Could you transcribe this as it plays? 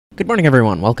Good morning,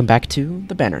 everyone. Welcome back to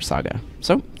the Banner Saga.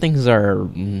 So, things are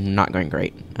not going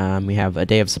great. We have a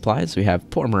day of supplies, we have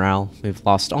poor morale, we've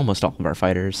lost almost all of our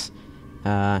fighters.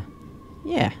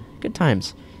 Yeah, good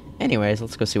times. Anyways,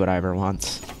 let's go see what Ivor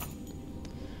wants.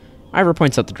 Ivor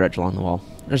points out the dredge along the wall.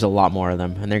 There's a lot more of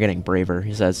them, and they're getting braver.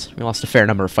 He says, "We lost a fair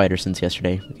number of fighters since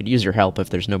yesterday. We could use your help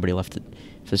if there's nobody left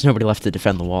to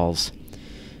defend the walls.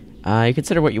 You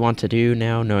consider what you want to do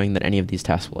now, knowing that any of these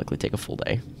tasks will likely take a full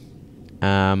day."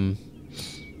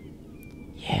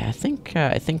 Yeah,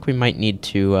 I think we might need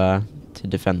to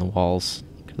defend the walls,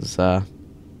 because,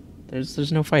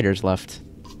 there's no fighters left.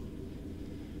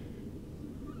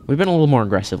 We've been a little more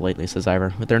aggressive lately, says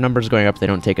Ivor. With their numbers going up, they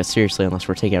don't take us seriously unless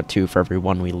we're taking out 2 for every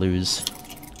 1 we lose.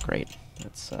 Great.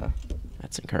 That's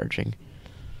encouraging.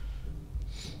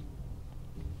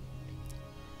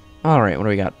 Alright, what do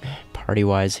we got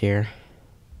party-wise here?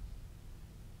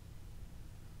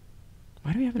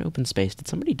 Why do we have an open space? Did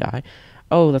somebody die?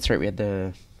 Oh, that's right, we had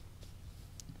the...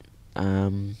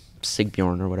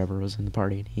 Sigbjorn or whatever was in the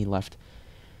party, and he left.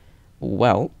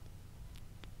 Well...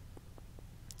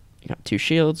 We got 2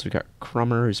 shields, we got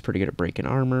Crummer, who's pretty good at breaking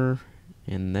armor,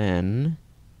 and then...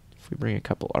 If we bring a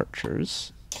couple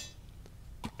archers...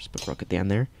 Just put Rook at the end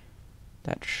there.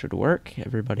 That should work.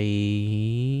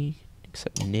 Everybody...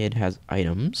 Except Nid has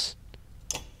items.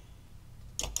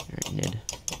 Alright, Nid.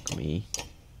 Can we...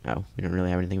 Oh, we don't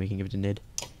really have anything we can give to Nid.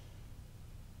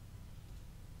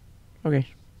 Okay.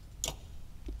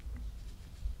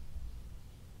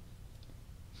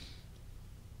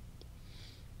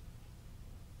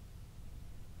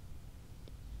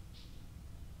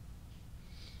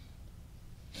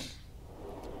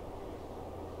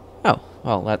 Oh,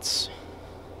 well, that's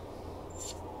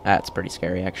pretty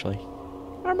scary, actually.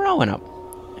 Our morale went up,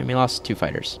 and we lost 2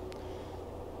 fighters.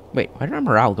 Wait, why did our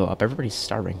morale go up? Everybody's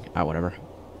starving. Oh, whatever.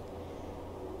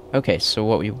 Okay, so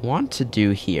what we want to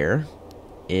do here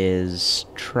is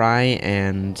try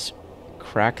and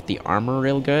crack the armor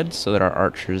real good so that our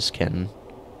archers can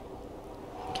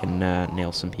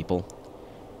nail some people.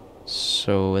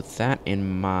 So with that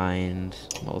in mind,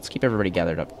 well, let's keep everybody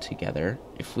gathered up together.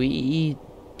 If we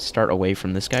start away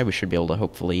from this guy, we should be able to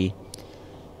hopefully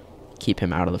keep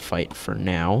him out of the fight for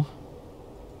now.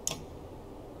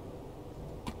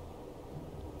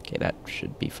 Okay, that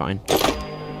should be fine.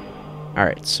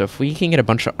 Alright, so if we can get a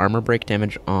bunch of armor break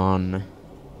damage on...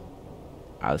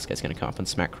 Ah, this guy's gonna come up and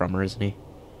smack Crummer, isn't he?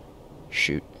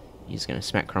 Shoot. He's gonna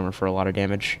smack Crummer for a lot of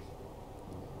damage.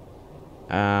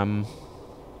 Okay,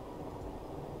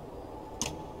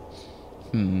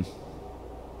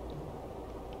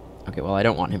 well, I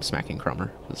don't want him smacking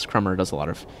Crummer, because Crummer does a lot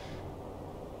of...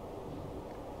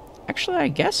 Actually, I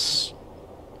guess...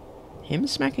 Him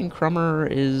smacking Crummer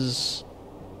is...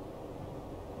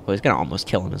 Well, he's gonna almost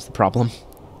kill him is the problem.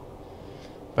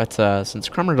 But, since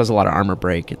Crummer does a lot of armor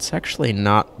break, it's actually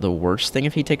not the worst thing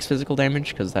if he takes physical damage,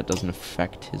 because that doesn't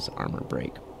affect his armor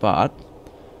break. But...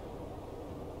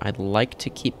 I'd like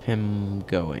to keep him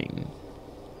going.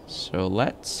 So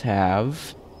let's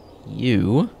have...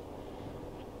 you...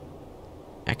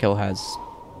 Ekel has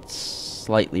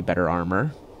slightly better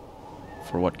armor,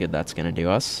 for what good that's gonna do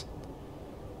us.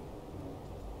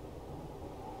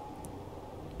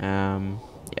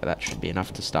 Yeah, that should be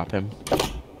enough to stop him.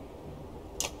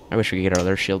 I wish we could get our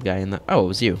other shield guy in the... Oh, it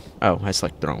was you. Oh, I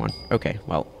selected the wrong one. Okay,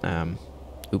 well,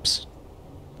 oops.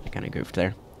 I kinda goofed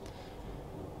there.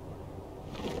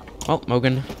 Well,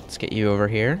 Mogan, let's get you over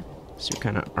here. See what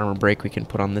kind of armor break we can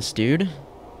put on this dude.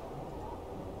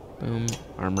 Boom,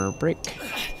 armor break.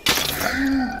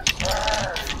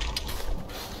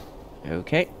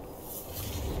 Okay.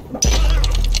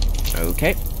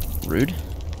 Okay, rude.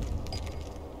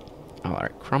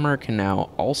 Alright, Crummer can now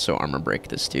also armor break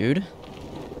this dude.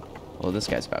 Well, this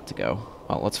guy's about to go.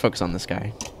 Well, let's focus on this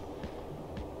guy.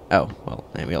 Oh, well,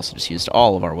 and we also just used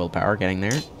all of our willpower getting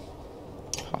there.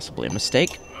 Possibly a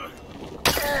mistake.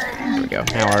 There we go.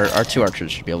 Now our 2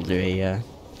 archers should be able to do a,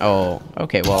 Oh,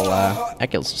 okay, well,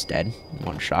 Ekel's just dead in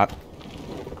 1 shot.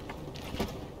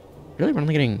 Really? We're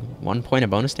only getting 1 point of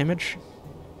bonus damage?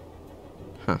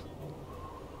 Huh.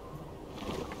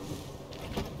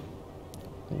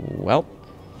 Well,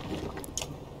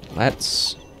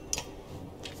 let's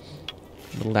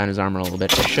whittle down his armor a little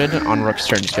bit. We should, on Rook's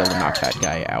turn, just be able to knock that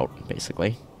guy out,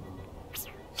 basically.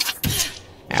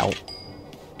 Ow.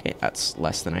 Okay, that's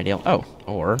less than ideal. Oh,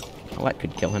 or Colette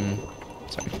could kill him.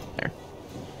 Sorry, there.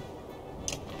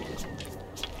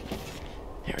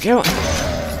 There we go.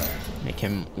 Make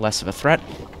him less of a threat.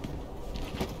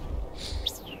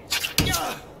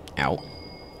 Ow.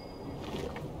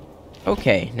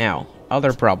 Okay, now,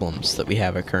 other problems that we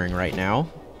have occurring right now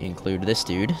include this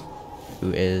dude.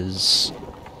 who is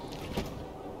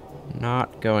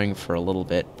not going for a little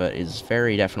bit, but is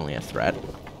very definitely a threat.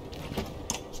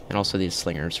 And also these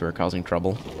slingers who are causing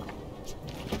trouble.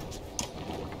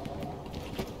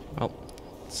 Well,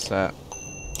 let's put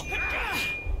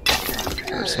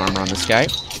some armor on this guy.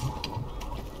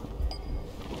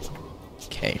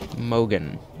 Okay,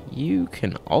 Mogan, you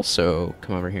can also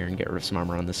come over here and get rid of some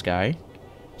armor on this guy.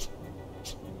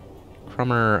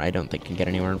 Crummer, I don't think can get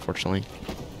anywhere, unfortunately.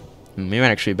 We might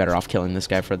actually be better off killing this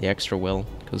guy for the extra will,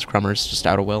 because Crummer's just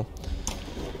out of will.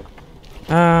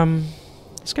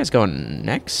 This guy's going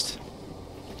next.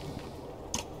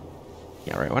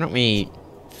 Yeah, right, why don't we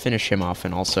finish him off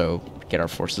and also get our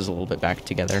forces a little bit back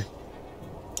together.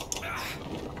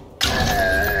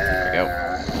 There we go.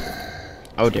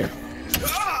 Oh dear.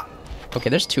 Okay,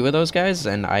 there's two of those guys,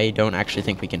 and I don't actually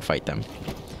think we can fight them.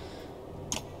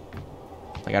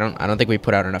 Like, I don't think we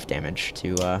put out enough damage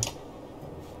to,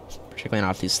 particularly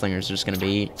not if these slingers are just gonna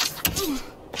be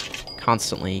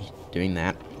constantly doing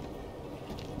that.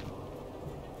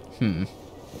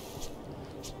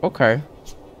 Okay.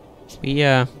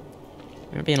 We're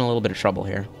being a little bit of trouble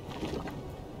here.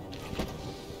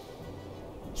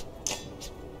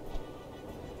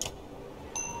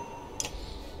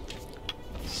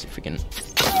 Let's see if we can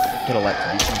get Alette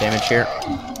to do some damage here.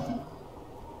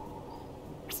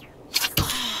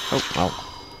 Oh, well.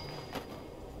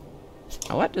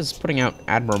 Alette is putting out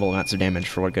admirable amounts of damage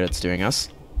for what good it's doing us.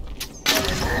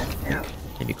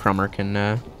 Maybe Crummer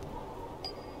can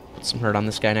put some hurt on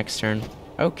this guy next turn.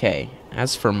 Okay,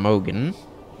 as for Mogan,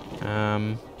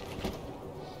 so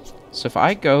if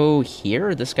I go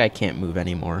here, this guy can't move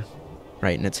anymore.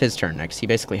 Right, and it's his turn next. He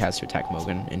basically has to attack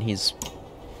Mogan, and he's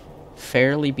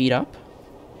fairly beat up.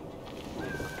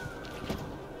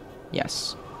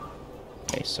 Yes.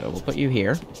 Okay, so we'll put you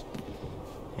here.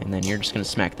 And then you're just going to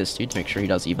smack this dude to make sure he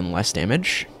does even less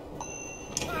damage.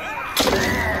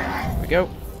 There we go.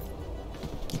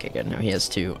 Okay, good. Now he has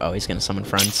two. Oh, he's going to summon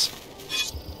friends.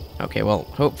 Okay, well,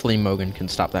 hopefully Mogan can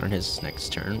stop that on his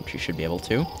next turn, which he should be able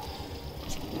to.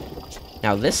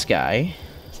 Now this guy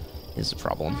is a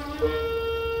problem.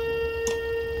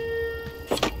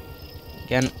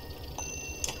 Again,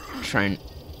 try and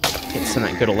get some of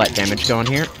that good Alette damage going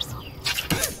here.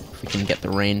 If we can get the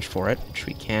range for it, which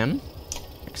we can.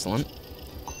 Excellent.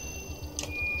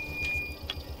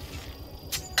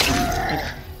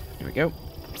 There we go.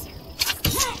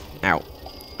 Ow.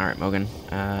 Alright, Mogan.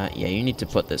 Yeah, you need to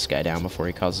put this guy down before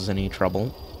he causes any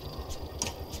trouble.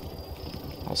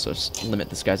 Also, limit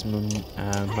this guy's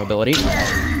mobility.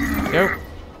 There we go.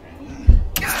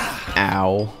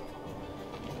 Ow.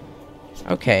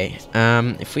 Okay,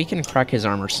 if we can crack his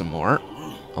armor some more,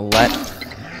 Alette,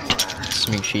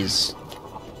 assuming she's...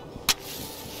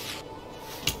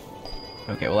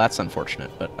 Okay, well that's unfortunate,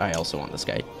 but I also want this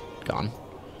guy gone.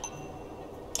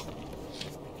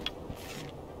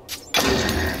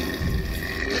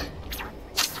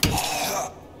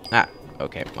 Ah,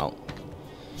 okay, well.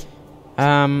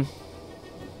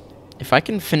 If I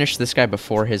can finish this guy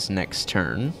before his next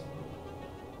turn,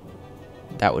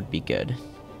 that would be good.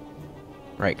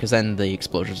 Right, because then the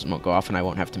explosions won't go off and I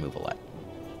won't have to move Alette.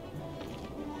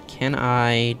 Can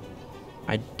I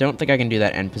don't think I can do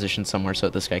that end position somewhere so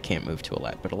that this guy can't move to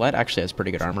Alette, but Alette actually has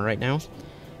pretty good armor right now.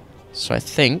 So I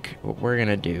think what we're going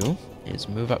to do is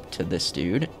move up to this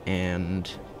dude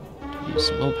and use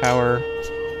some willpower.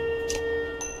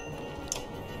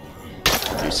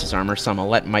 Reduce his armor some.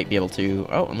 Alette might be able to...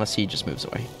 Oh, unless he just moves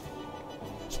away.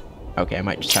 Okay, I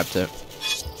might just have to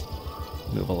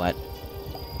move Alette.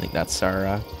 I think that's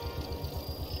our...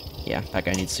 Yeah, that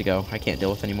guy needs to go. I can't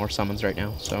deal with any more summons right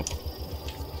now, so...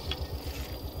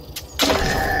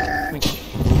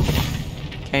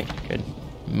 Okay, good.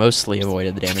 Mostly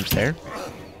avoided the damage there.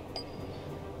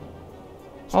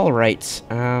 Alright,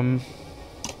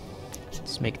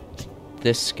 let's make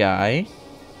this guy...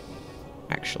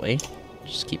 Actually,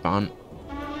 just keep on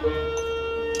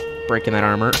breaking that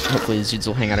armor. Hopefully these dudes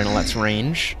will hang out in Alette's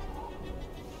range.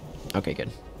 Okay,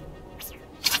 good.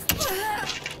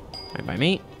 Fine by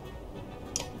me.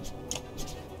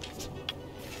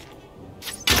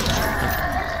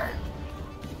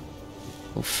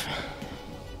 Oof.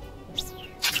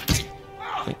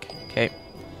 Okay.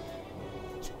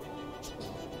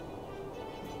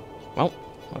 Well,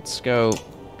 let's go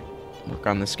work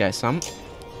on this guy some.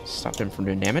 Stop him from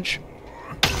doing damage.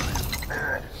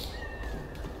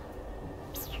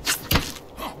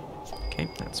 Okay,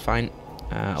 that's fine.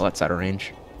 Alette's out of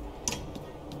range.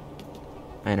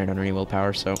 And I don't have any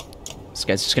willpower, so this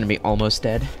guy's just gonna be almost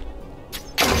dead.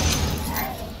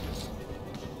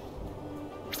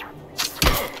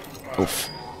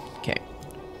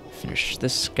 Finish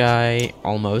this guy,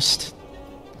 almost.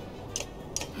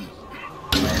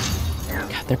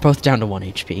 God, they're both down to 1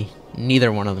 HP. Neither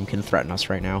one of them can threaten us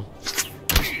right now.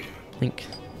 I think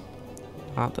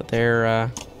not that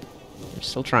they're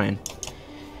still trying.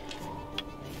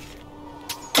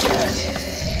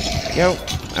 There we go.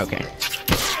 Okay.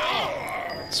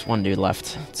 There's one dude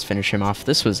left. Let's finish him off.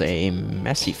 This was a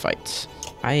messy fight.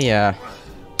 My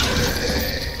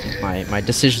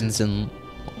decisions in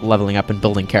leveling up and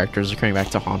building characters are coming back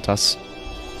to haunt us.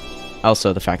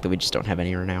 Also, the fact that we just don't have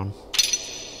any renown.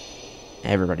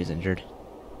 Everybody's injured.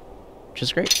 Which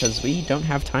is great, because we don't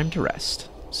have time to rest.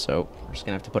 So, we're just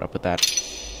gonna have to put up with that.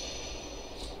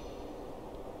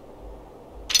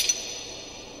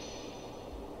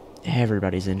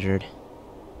 Everybody's injured.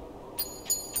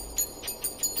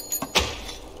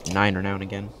 9 renown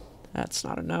again. That's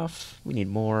not enough. We need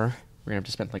more. We're gonna have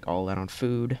to spend, like, all that on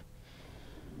food.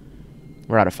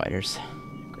 We're out of fighters.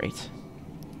 Great.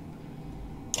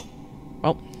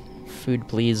 Well, food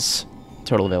please.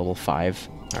 Total available 5.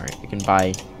 Alright, we can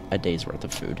buy a day's worth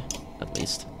of food, at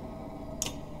least.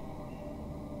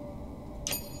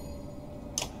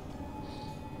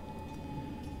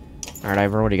 Alright,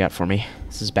 Ivor, what do you got for me?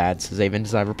 This is bad, says Avon.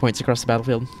 Does Ivor points across the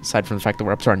battlefield? Aside from the fact that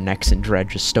we're up to our necks in dread,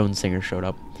 just Stone Singer showed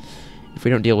up. If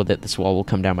we don't deal with it, this wall will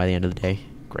come down by the end of the day.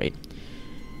 Great.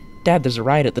 Dad, there's a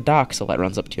riot at the docks, Alette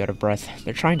runs up to you out of breath.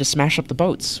 They're trying to smash up the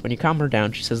boats. When you calm her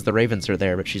down, she says the ravens are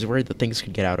there, but she's worried that things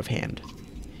could get out of hand.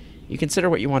 You consider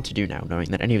what you want to do now,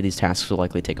 knowing that any of these tasks will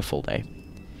likely take a full day.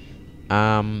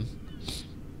 God,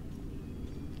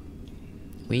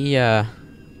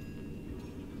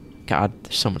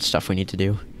 there's so much stuff we need to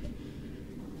do.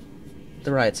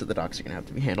 The riots at the docks are gonna have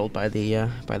to be handled by the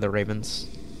ravens.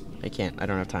 I don't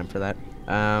have time for that.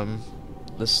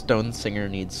 The Stone Singer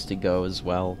needs to go as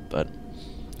well, but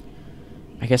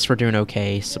I guess we're doing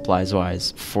okay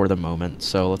supplies-wise for the moment,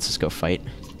 so let's just go fight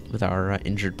with our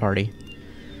injured party.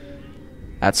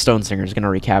 That Stone Singer is going to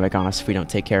wreak havoc on us if we don't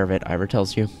take care of it, Ivor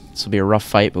tells you. This will be a rough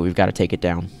fight, but we've got to take it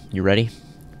down. You ready?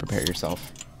 Prepare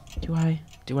yourself. Do I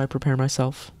prepare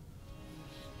myself?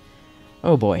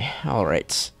 Oh boy,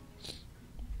 alright.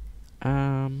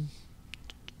 Didn't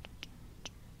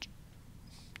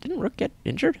Rook get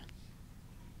injured?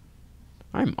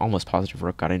 I'm almost positive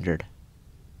Rook got injured.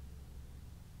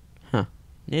 Huh.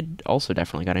 Nid also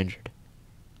definitely got injured.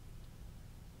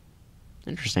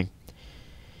 Interesting.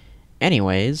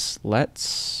 Anyways,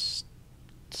 let's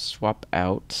swap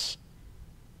out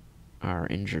our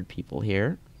injured people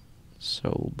here.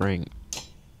 So we'll bring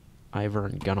Ivor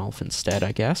and Gunnulf instead,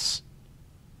 I guess.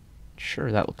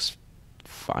 Sure, that looks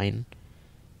fine.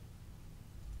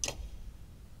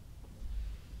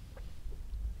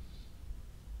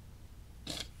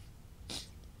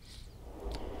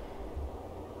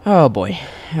 Oh boy.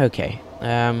 Okay.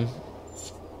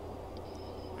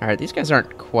 Alright, these guys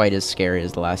aren't quite as scary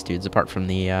as the last dudes, apart from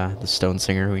the Stone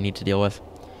Singer who we need to deal with.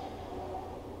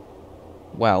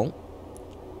 Well,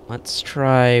 let's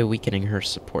try weakening her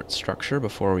support structure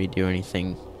before we do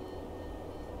anything.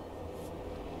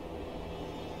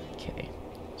 Okay,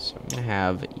 so I'm gonna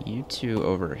have you two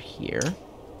over here.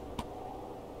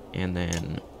 And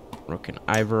then Rook and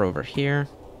Ivor over here.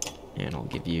 And I'll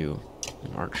give you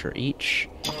an archer each.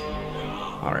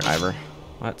 Alright, Ivor,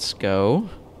 let's go.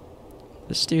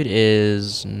 This dude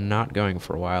is not going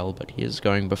for a while, but he is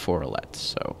going before Alette,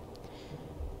 so...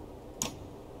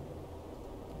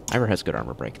 Ivor has good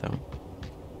armor break, though.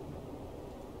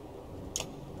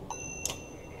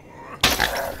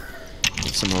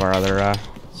 Give some of our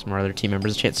other team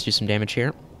members a chance to do some damage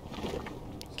here.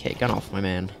 Okay, Gunnulf, my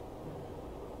man.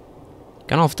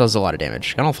 Gunnulf does a lot of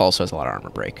damage. Gunnulf also has a lot of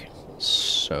armor break.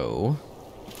 So...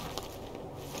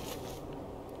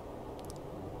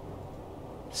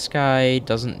 This guy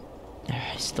doesn't...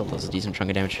 he still does a decent chunk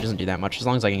of damage. He doesn't do that much. As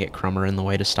long as I can get Crummer in the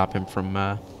way to stop him from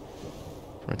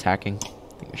attacking,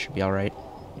 I think we should be alright.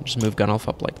 Just move Gunnulf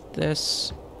up like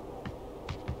this.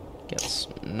 Get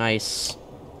some nice...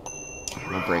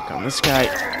 armor break on this guy.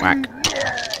 Whack.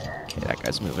 Okay, that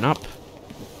guy's moving up.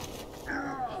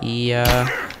 He,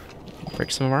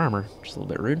 breaks some of our armor, which is a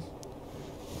little bit rude.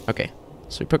 Okay,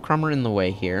 so we put Crummer in the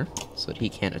way here, so that he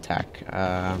can't attack,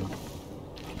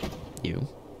 you.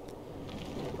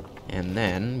 And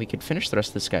then we could finish the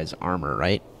rest of this guy's armor,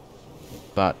 right?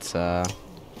 But,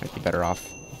 might be better off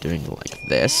doing like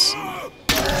this.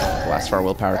 Blast for our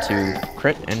willpower to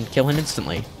crit and kill him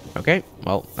instantly. Okay,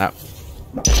 well, that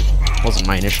wasn't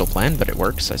my initial plan, but it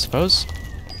works, I suppose.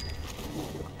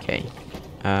 Okay.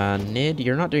 Nid,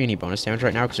 you're not doing any bonus damage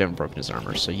right now because you haven't broken his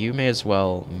armor, so you may as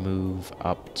well move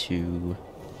up to...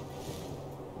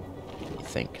 what do you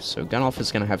think? So Gunnulf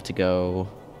is going to have to go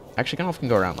Actually, Gunolf can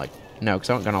go around, like... No, because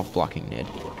I want Gunolf blocking Nid.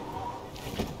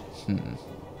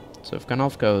 So if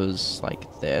Gunolf goes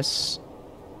like this,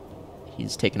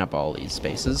 he's taking up all these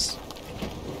spaces.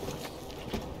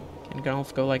 Can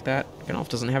Gunolf go like that? Gunolf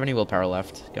doesn't have any willpower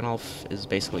left. Gunolf is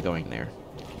basically going there.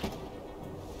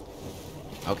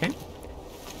 Okay.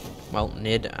 Well,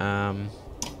 Nid,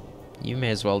 you may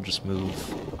as well just move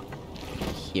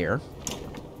here.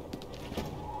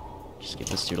 Just give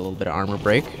this dude a little bit of armor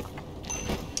break.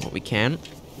 What we can.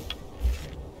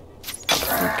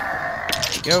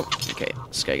 There we go. Okay,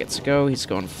 this guy gets to go. He's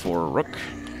going for Rook.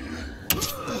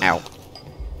 Ow.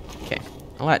 Okay,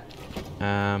 Alette.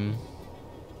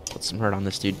 Put some hurt on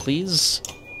this dude, please.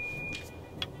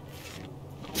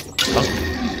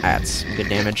 Oh, that's some good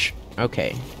damage.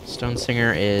 Okay, Stone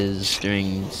Singer is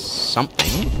doing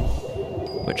something,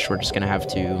 which we're just gonna have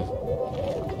to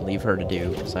leave her to do,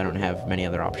 because I don't have many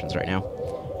other options right now.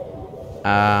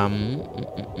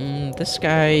 This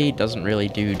guy doesn't really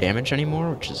do damage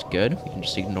anymore, which is good. We can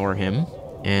just ignore him.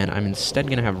 And I'm instead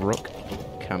gonna have Rook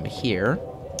come here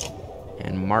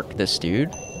and mark this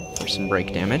dude for some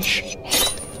break damage.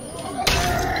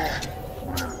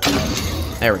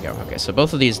 There we go. Okay, so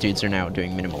both of these dudes are now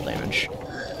doing minimal damage.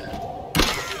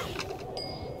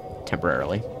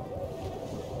 Temporarily.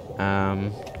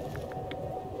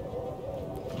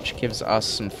 Which gives us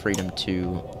some freedom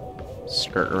to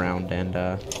skirt around and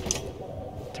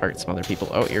target some other people.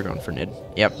 Oh, you're going for Nid.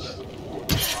 Yep.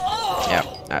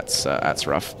 Yep, that's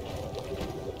rough.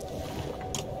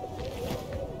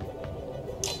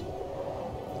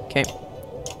 Okay.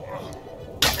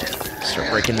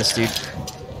 Start breaking this dude.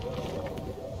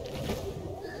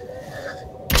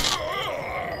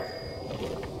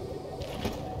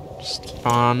 Just keep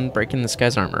on breaking this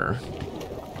guy's armor.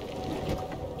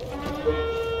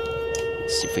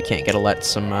 Let's see if we can't get Alette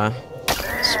some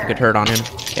good hurt on him.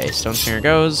 Okay, Stone Singer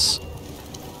goes.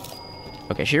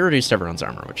 Okay, she reduced everyone's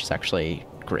armor, which is actually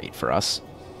great for us.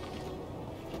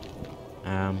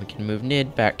 We can move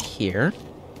Nid back here.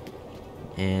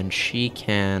 And she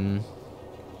can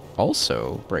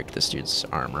also break this dude's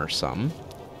armor some.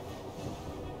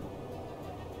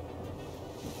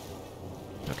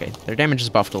 Okay, their damage is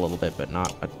buffed a little bit, but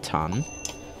not a ton.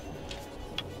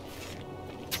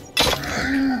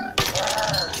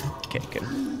 Okay, good.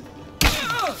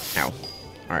 Ow.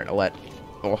 Alright, Alette.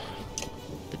 Oh,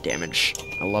 the damage.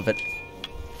 I love it.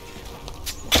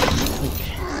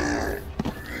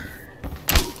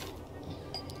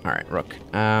 Alright, Rook.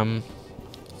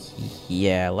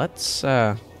 Yeah, let's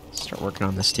start working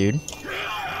on this dude.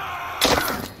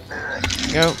 There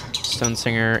we go. Stone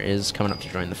Singer is coming up to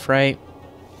join the fray.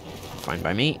 Fine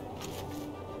by me.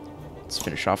 Let's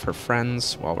finish off her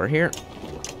friends while we're here.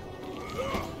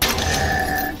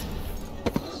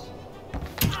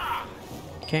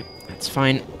 Okay, that's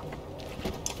fine.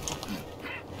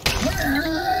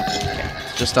 Okay,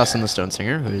 just us and the Stone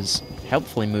Singer, who is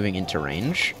helpfully moving into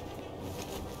range.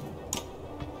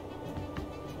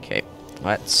 Okay,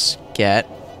 let's get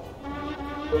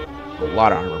a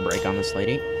lot of armor break on this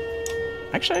lady.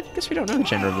 Actually, I guess we don't know the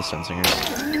gender of the Stone Singer.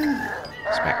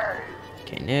 Spec.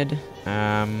 Okay, Nid.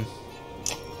 No,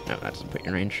 that doesn't put you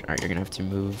in range. Alright, you're gonna have to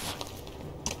move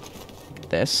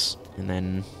this, and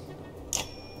then...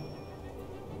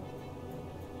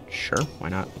 Sure, why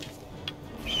not?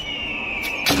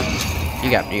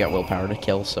 You got willpower to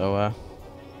kill, so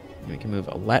we can move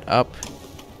Alette up.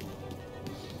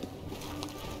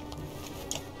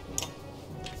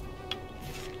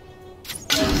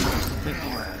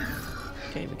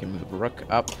 Okay, we can move Rook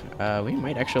up. We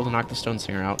might actually be able to knock the Stone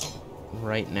Singer out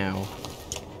right now.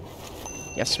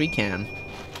 Yes, we can.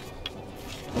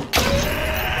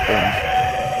 Boom.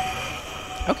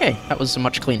 Okay, that was a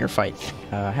much cleaner fight.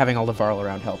 Having all the Varl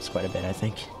around helps quite a bit, I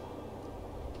think.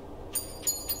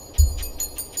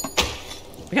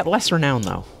 We got less renown,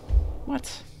 though.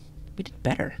 What? We did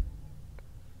better.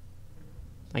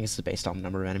 I guess it's based on the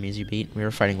number of enemies you beat. We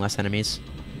were fighting less enemies.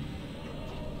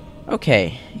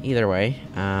 Okay, either way,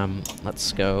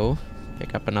 let's go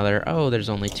pick up another... Oh, there's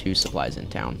only 2 supplies in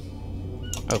town.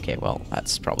 Okay, well,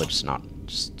 that's probably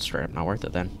just straight up not worth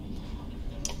it then.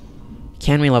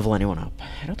 Can we level anyone up?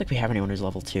 I don't think we have anyone who's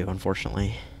level 2,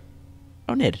 unfortunately.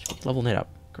 Oh, Nid. Level Nid up.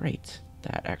 Great.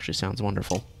 That actually sounds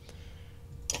wonderful.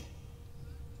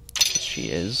 She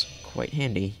is quite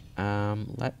handy.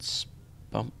 Let's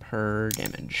bump her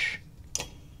damage.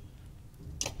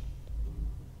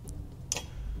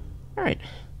 Alright.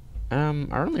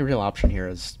 Our only real option here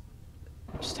is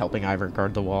just helping Ivor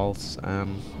guard the walls. I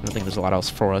don't think there's a lot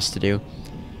else for us to do.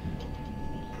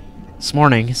 This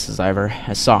morning, says Ivor,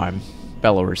 I saw him.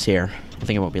 Bellower's here. I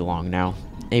think it won't be long now.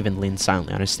 Avon leans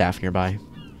silently on his staff nearby.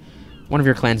 One of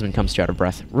your clansmen comes to you out of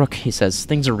breath. Rook, he says,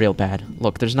 things are real bad.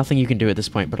 Look, there's nothing you can do at this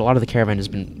point, but a lot of the caravan has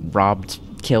been robbed,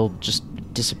 killed, just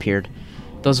disappeared.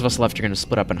 Those of us left are going to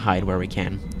split up and hide where we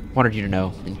can. Wanted you to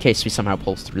know, in case we somehow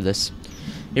pull through this.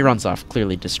 He runs off,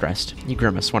 clearly distressed. You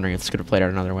grimace, wondering if this could have played out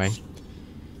another way.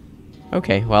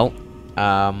 Okay, well,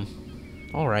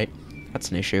 alright.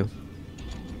 That's an issue.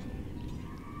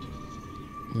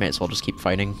 May as well just keep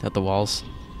fighting at the walls.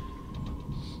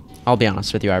 I'll be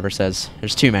honest with you, Ivor says.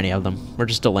 There's too many of them. We're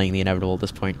just delaying the inevitable at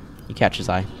this point. You catch his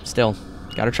eye. Still,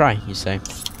 gotta try, you say.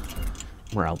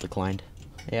 Morale declined.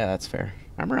 Yeah, that's fair.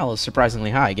 Our morale is surprisingly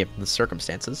high, given the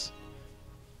circumstances.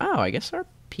 Oh, I guess our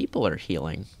people are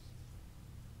healing.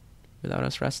 Without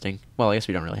us resting. Well, I guess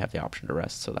we don't really have the option to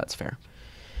rest, so that's fair.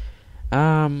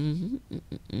 Our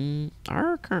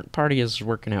current party is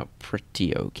working out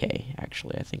pretty okay,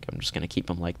 actually. I think I'm just gonna keep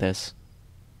them like this.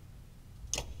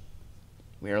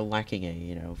 We are lacking a,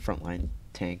 you know, frontline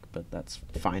tank, but that's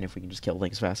fine if we can just kill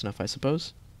things fast enough, I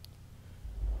suppose.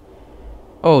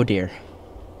 Oh dear.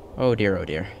 Oh dear, oh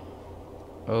dear.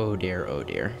 Oh dear, oh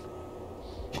dear.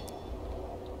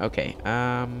 Okay,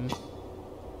 alright,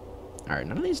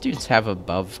 none of these dudes have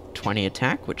above 20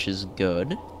 attack, which is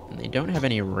good. And they don't have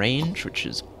any range, which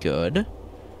is good.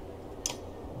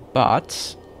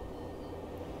 But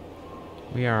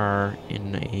we are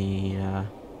in a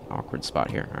awkward spot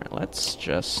here. Alright, let's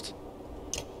just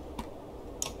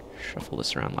shuffle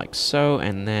this around like so,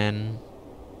 and then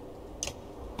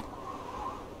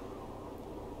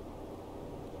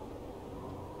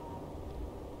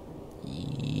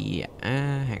yeah,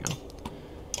 hang on.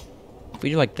 If we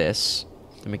do like this,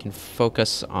 then we can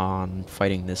focus on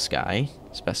fighting this guy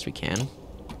as best we can.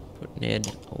 Put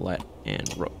Nid, Let,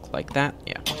 and Rook like that.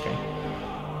 Yeah, okay.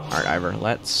 Alright, Ivor,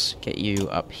 let's get you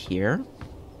up here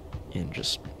and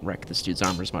just wreck this dude's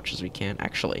armor as much as we can.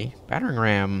 Actually, Battering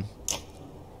Ram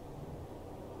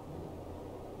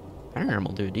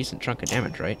will do a decent chunk of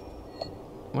damage, right?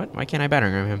 What? Why can't I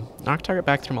Battering Ram him? Knock target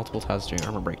back through multiple tiles doing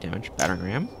armor break damage. Battering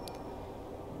Ram?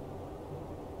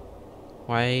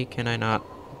 Why can I not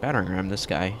Battering Ram this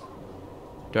guy?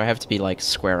 Do I have to be, like,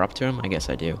 square up to him? I guess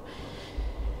I do.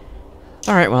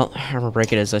 Alright, well, armor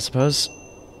break it is, I suppose.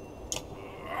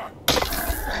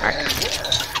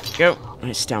 Alright. Go.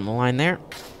 Nice down the line there.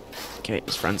 Okay,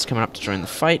 his friend's coming up to join the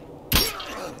fight.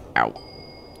 Ow.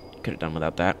 Could have done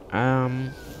without that.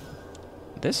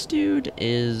 This dude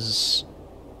is...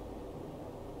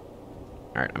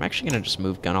 Alright, I'm actually gonna just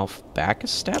move Gunnulf back a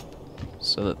step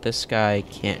so that this guy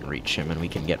can't reach him and we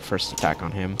can get first attack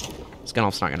on him. This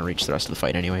Gunnulf's not gonna reach the rest of the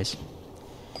fight anyways.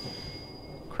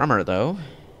 Crummer, though.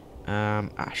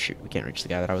 Shoot, we can't reach the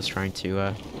guy that I was trying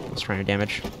to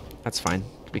damage. That's fine.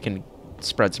 We can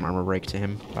spread some armor break to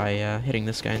him by hitting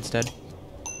this guy instead.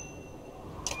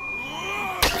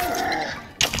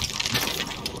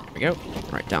 There we go.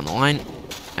 Right down the line.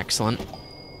 Excellent.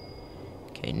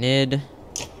 Okay, Nid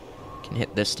can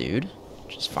hit this dude,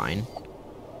 which is fine.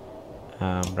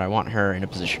 But I want her in a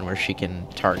position where she can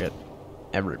target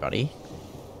everybody.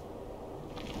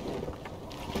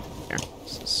 There.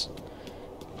 This is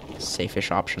a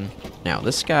safe-ish option. Now,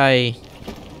 this guy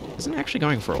isn't actually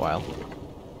going for a while.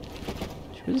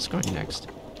 Who's going next?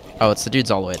 Oh, it's the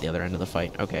dudes all the way at the other end of the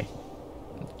fight. Okay.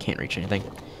 Can't reach anything.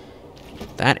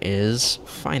 That is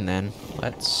fine then.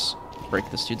 Let's break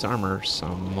this dude's armor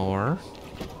some more.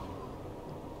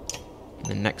 And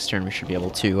then next turn we should be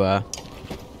able to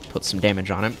put some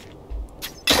damage on him.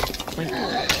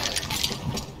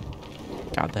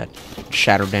 God, that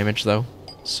shadow damage though.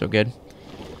 So good.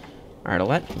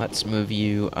 Alright, let's move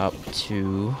you up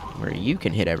to where you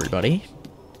can hit everybody.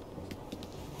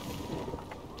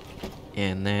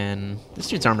 And then this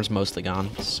dude's armor's mostly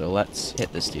gone, so let's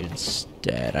hit this dude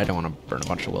instead. I don't want to burn a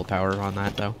bunch of willpower on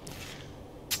that, though.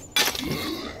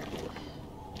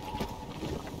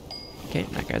 Okay,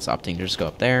 that guy's opting to just go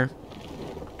up there.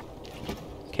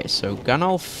 Okay, so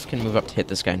Gunnulf can move up to hit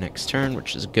this guy next turn,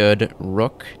 which is good.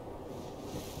 Rook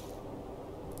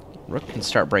can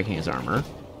start breaking his armor,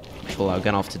 which will allow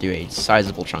Gunnulf to do a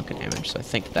sizable chunk of damage, so I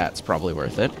think that's probably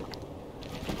worth it.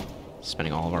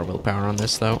 Spending all of our willpower on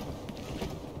this, though.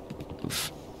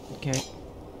 Oof. Okay.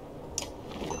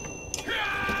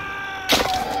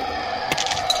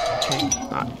 Okay,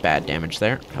 not bad damage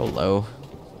there. Hello.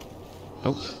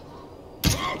 Oh.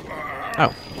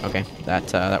 Oh, okay.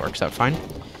 That works out fine.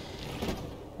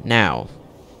 Now,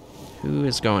 who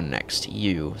is going next?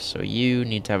 You. So you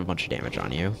need to have a bunch of damage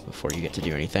on you before you get to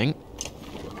do anything.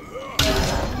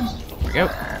 There we go.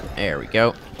 There we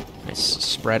go. Nice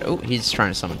spread. Oh, he's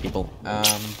trying to summon people.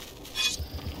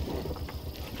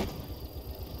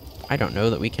 I don't know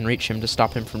that we can reach him to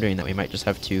stop him from doing that. We might just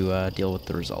have to deal with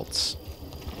the results.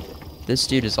 This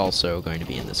dude is also going to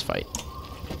be in this fight,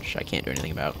 which I can't do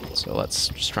anything about. So let's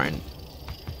just try and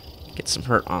get some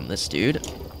hurt on this dude.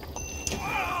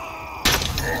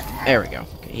 There we go.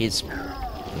 Okay, he's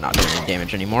not doing any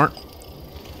damage anymore.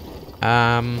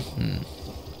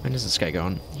 When is this guy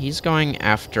going? He's going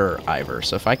after Ivor,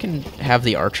 so if I can have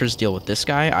the archers deal with this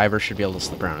guy, Ivor should be able to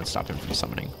slip around and stop him from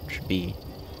summoning, which should be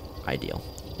ideal.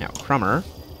 Now, Crummer,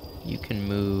 you can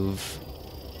move...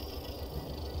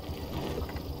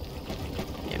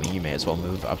 Yeah, I mean, you may as well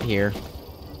move up here.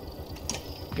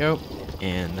 Go,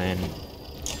 and then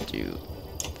do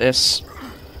this.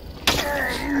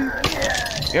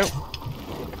 Go.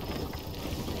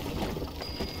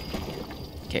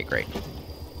 Okay, great.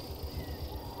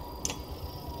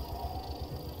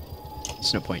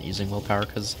 There's no point using willpower,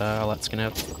 because all that's gonna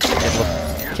be able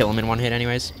to kill him in one hit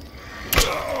anyways.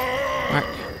 Alright.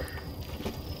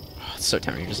 Oh, it's so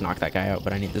tempting to just knock that guy out,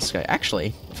 but I need this guy.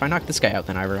 Actually, if I knock this guy out,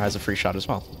 then Ivor has a free shot as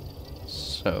well.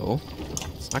 So,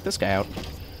 let's knock this guy out.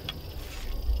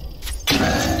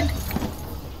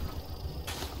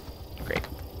 Great.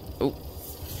 Oh.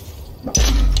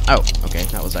 Oh, okay,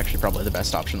 that was actually probably the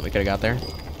best option that we could have got there.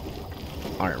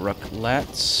 Alright, Rook,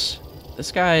 let's...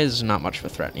 This guy is not much of a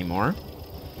threat anymore.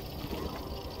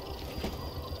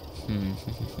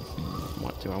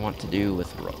 What do I want to do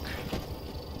with Rook?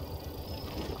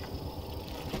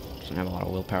 Doesn't have a lot of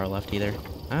willpower left either.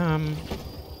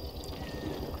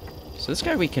 So this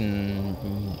guy we can...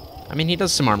 I mean, he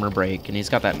does some armor break, and he's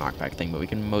got that knockback thing, but we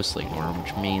can mostly ignore him,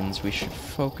 which means we should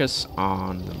focus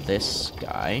on this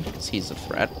guy, because he's a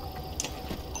threat.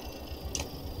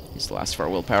 He's the last of our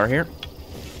willpower here.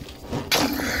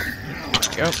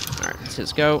 Go. Alright, it's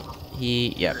his go.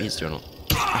 Yeah, he's doing it.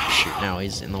 Oh, shoot, now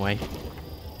he's in the way.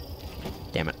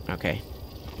 Damn it, okay.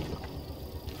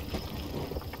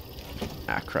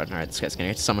 Ah, crud. Alright, this guy's gonna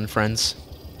get summoned friends.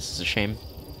 This is a shame.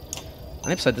 On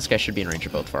the upside, this guy should be in range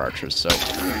of both of our archers, so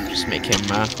just make him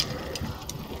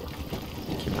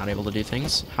not able to do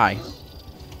things. Hi.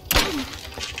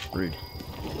 Rude.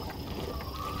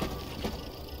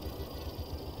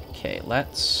 Okay,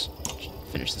 let's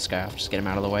finish this guy off. Just get him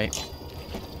out of the way.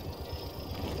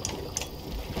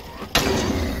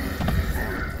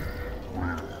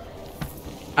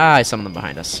 Ah, I summoned them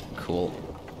behind us. Cool.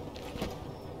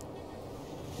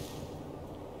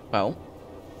 Well,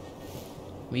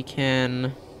 we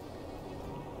can...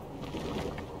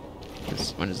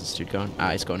 When is this dude going?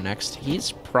 Ah, he's going next.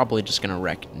 He's probably just gonna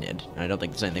wreck Nid. I don't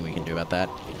think there's anything we can do about that.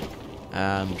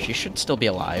 She should still be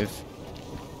alive.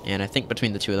 And I think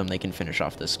between the two of them, they can finish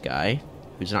off this guy,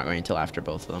 who's not going until after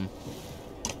both of them.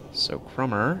 So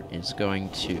Crummer is going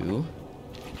to...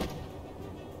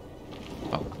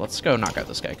 Well, let's go knock out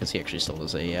this guy, because he actually still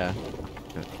does a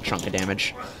chunk of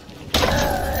damage.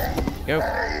 Go.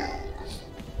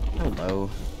 Hello.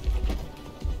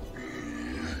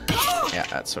 Yeah,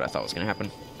 that's what I thought was going to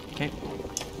happen. Okay.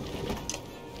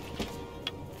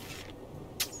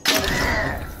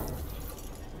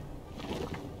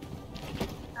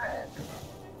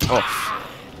 Oh.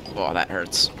 Oh, that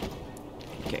hurts.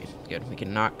 Okay, good. We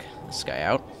can knock this guy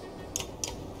out.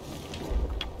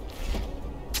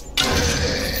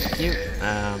 Thank you.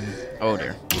 Oh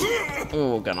dear.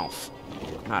 Oh, Gunolf.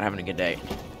 Not having a good day.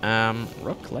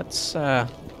 Rook, let's, go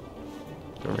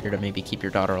over here to maybe keep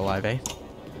your daughter alive, eh?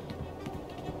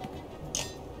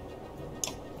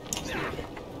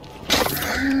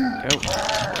 Go.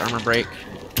 Armor break.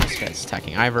 This guy's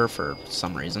attacking Ivor for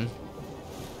some reason.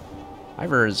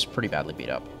 Ivor is pretty badly beat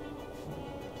up.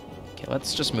 Okay,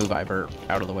 let's just move Ivor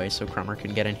out of the way so Crummer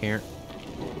can get in here.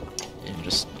 And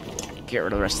just get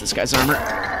rid of the rest of this guy's armor.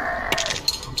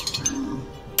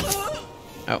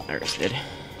 Oh, there it did.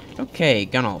 Okay,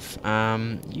 Gunolf.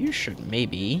 You should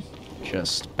maybe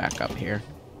just back up here.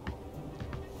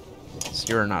 So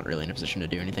you're not really in a position to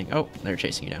do anything. Oh, they're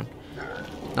chasing you down.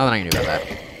 Nothing I can do about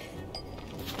that.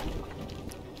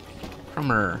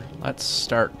 Crummer, let's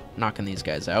start knocking these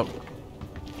guys out.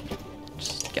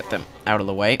 Just get them out of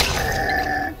the way.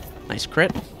 Nice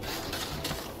crit.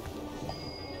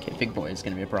 Okay, big boy is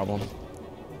gonna be a problem.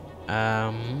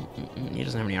 He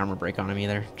doesn't have any armor break on him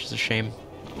either, which is a shame.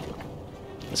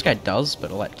 This guy does,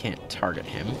 but Alette can't target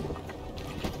him.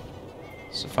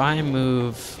 So if I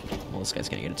move... Well, this guy's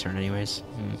gonna get a turn anyways.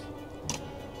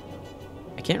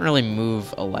 I can't really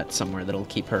move Alette somewhere that'll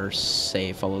keep her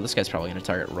safe, although this guy's probably gonna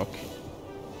target Rook.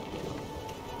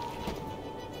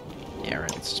 Yeah,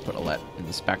 right, let's just put Alette in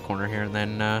this back corner here, and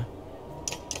then,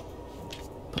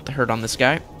 put the hurt on this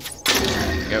guy.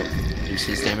 There we go. Reduce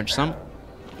his damage some.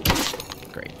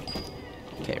 Great.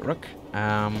 Okay, Rook.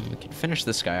 We can finish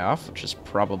this guy off, which is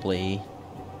probably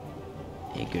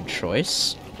a good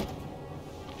choice.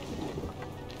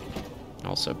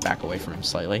 Also, back away from him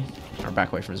slightly. Or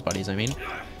back away from his buddies, I mean.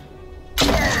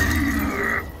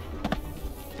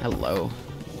 Hello.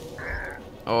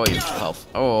 Oh, you have full health.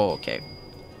 Oh, okay.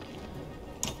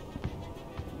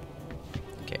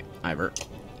 Okay, Ivor.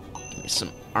 Give me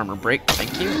some armor break,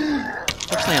 thank you.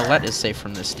 Fortunately, Alette is safe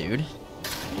from this dude.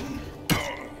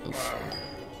 Oof.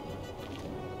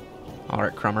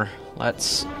 Alright, Crummer.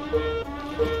 Let's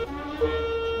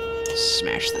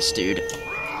smash this dude.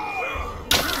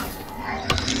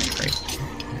 Great.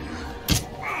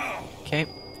 Okay.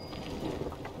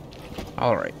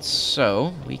 Alright,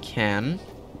 so we can...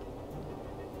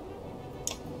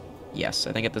 Yes,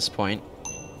 I think at this point,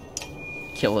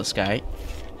 kill this guy.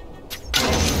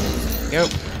 Go.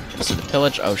 So the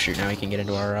pillage. Oh shoot! Now he can get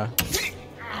into our.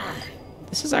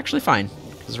 This is actually fine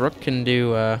because Rook can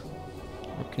do.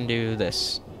 Rook can do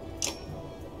this.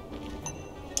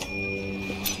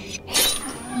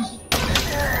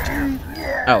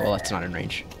 Oh well, that's not in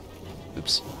range.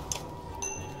 Oops.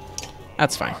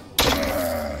 That's fine.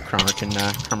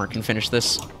 Crummer can finish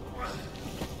this.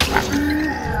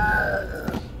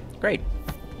 Great.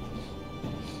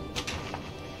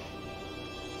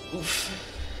 Oof.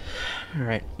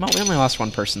 Alright. Well, we only lost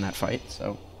one person that fight,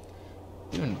 so...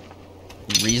 doing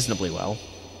reasonably well.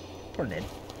 Poor Nid.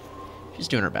 She's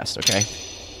doing her best, okay?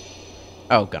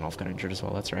 Oh, Gunnulf got injured as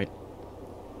well, that's right.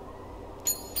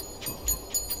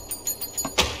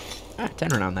 Ah, 10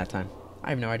 renown that time.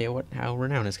 I have no idea how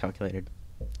renown is calculated.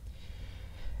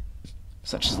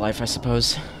 Such is life, I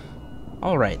suppose.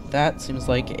 Alright, that seems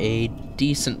like a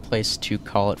decent place to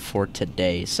call it for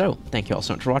today. So, thank you all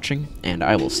so much for watching, and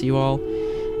I will see you all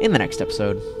in the next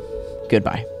episode.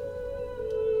 Goodbye.